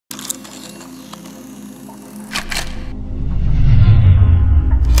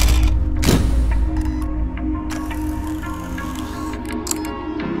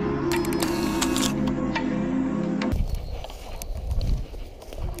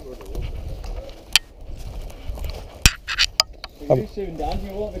You soon, Dan.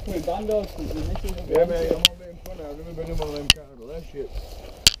 You won't be coming bandos because the missus will be. Yeah, mate, I'm not being funny. I've never been in one of them kind of that shit.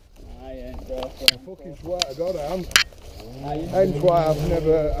 I ain't, bro. I fucking swear to God, I am. Hence why I've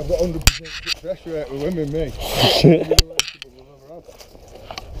got 100% success rate with women, me.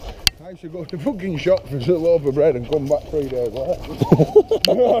 I used to go to the fucking shop for a loaf of bread and come back 3 days later.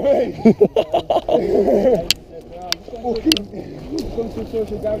 You know what I mean? Fucking come to a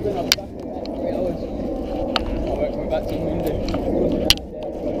social gathering, I'll be back in the next 3 hours. I won't come back till Monday.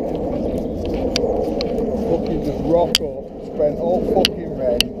 Fucking just rock up, spent all fucking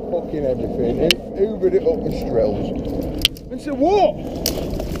rent, fucking everything, Ubered it up with Strills. And said, what?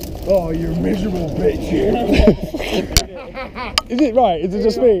 Oh, you miserable bitch. Is it right? Is it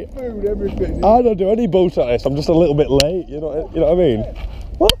just me? Food, everything. I don't do any bullshit on this. I'm just a little bit late. You know what I mean?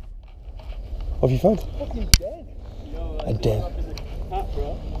 What? What have you found? Fucking dead. A dead.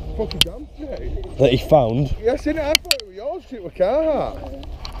 Fucking damn straight. That he found? Yes, innit? I thought it was yours, shit with Carhartt.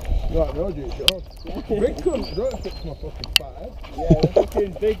 Right, no, it's yours. Big cunt, don't fix my fucking fat head. Yeah, they're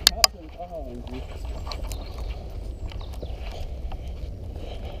fucking big cats.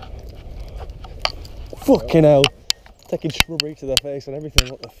 Fucking hell. Taking shrubbery to the face and everything,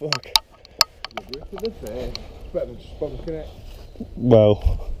 what the fuck? Shrubbery to the face? Better than spunking it.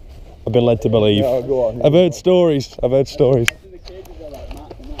 Well, I've been led to believe. No, go on. I've heard stories. Why?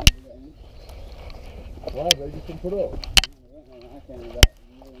 They just put up?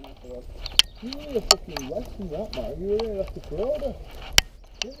 You were a fucking less than that, man. You were here after Croda.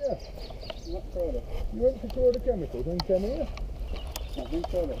 Didn't you? What Croda? You went to Croda Chemicals and came here. I've been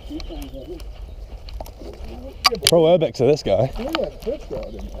Croda a few times, haven't I? Throw Urbex to this guy. You went first Croda,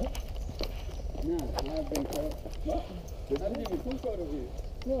 didn't you? No, I've been Croda. What? I didn't even come Croda with you.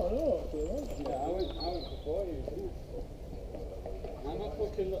 No, no, yeah, I went before you, didn't I? I'm a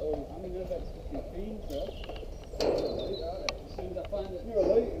fucking little, I'm an Urbex fucking fiend, bro. As soon as I find it. You're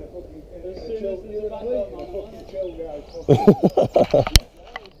late in a fucking, You're late in a fucking chill guy.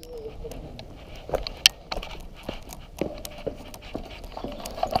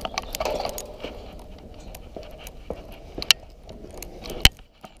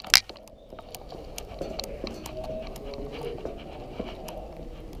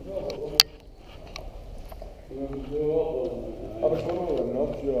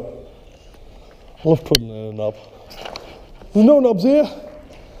 I love putting in a knob. There's no knobs here.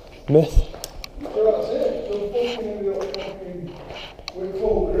 Myth. So that's it. So fucking ended up fucking with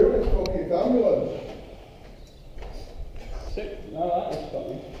full crew, it's fucking ambulance. Sick. No, that is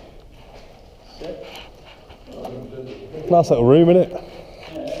funny. Sick. Nice little room, innit?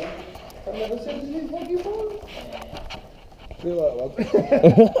 Yeah. I've never seen these fucking phone. See you later, lads.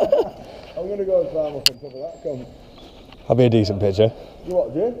 I'm going to go and climb up on top of that cunt. That'll be a decent picture. You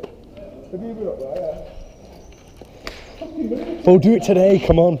what, Jay? Have you been up there, yeah? Oh, do it today,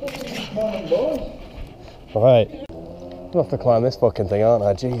 come on. Man and boy. Right. I'll have to climb this fucking thing, aren't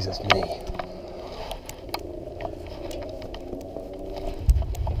I? Jesus me.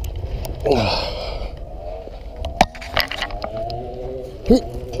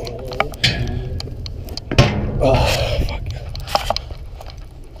 Fuck.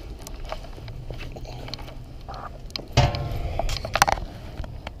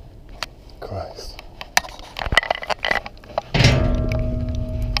 Christ.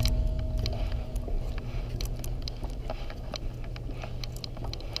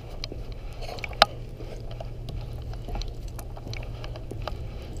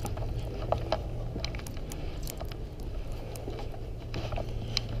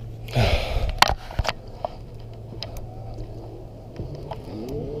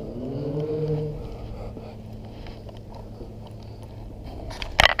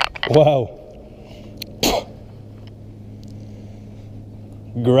 Wow.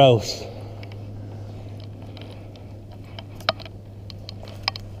 Gross.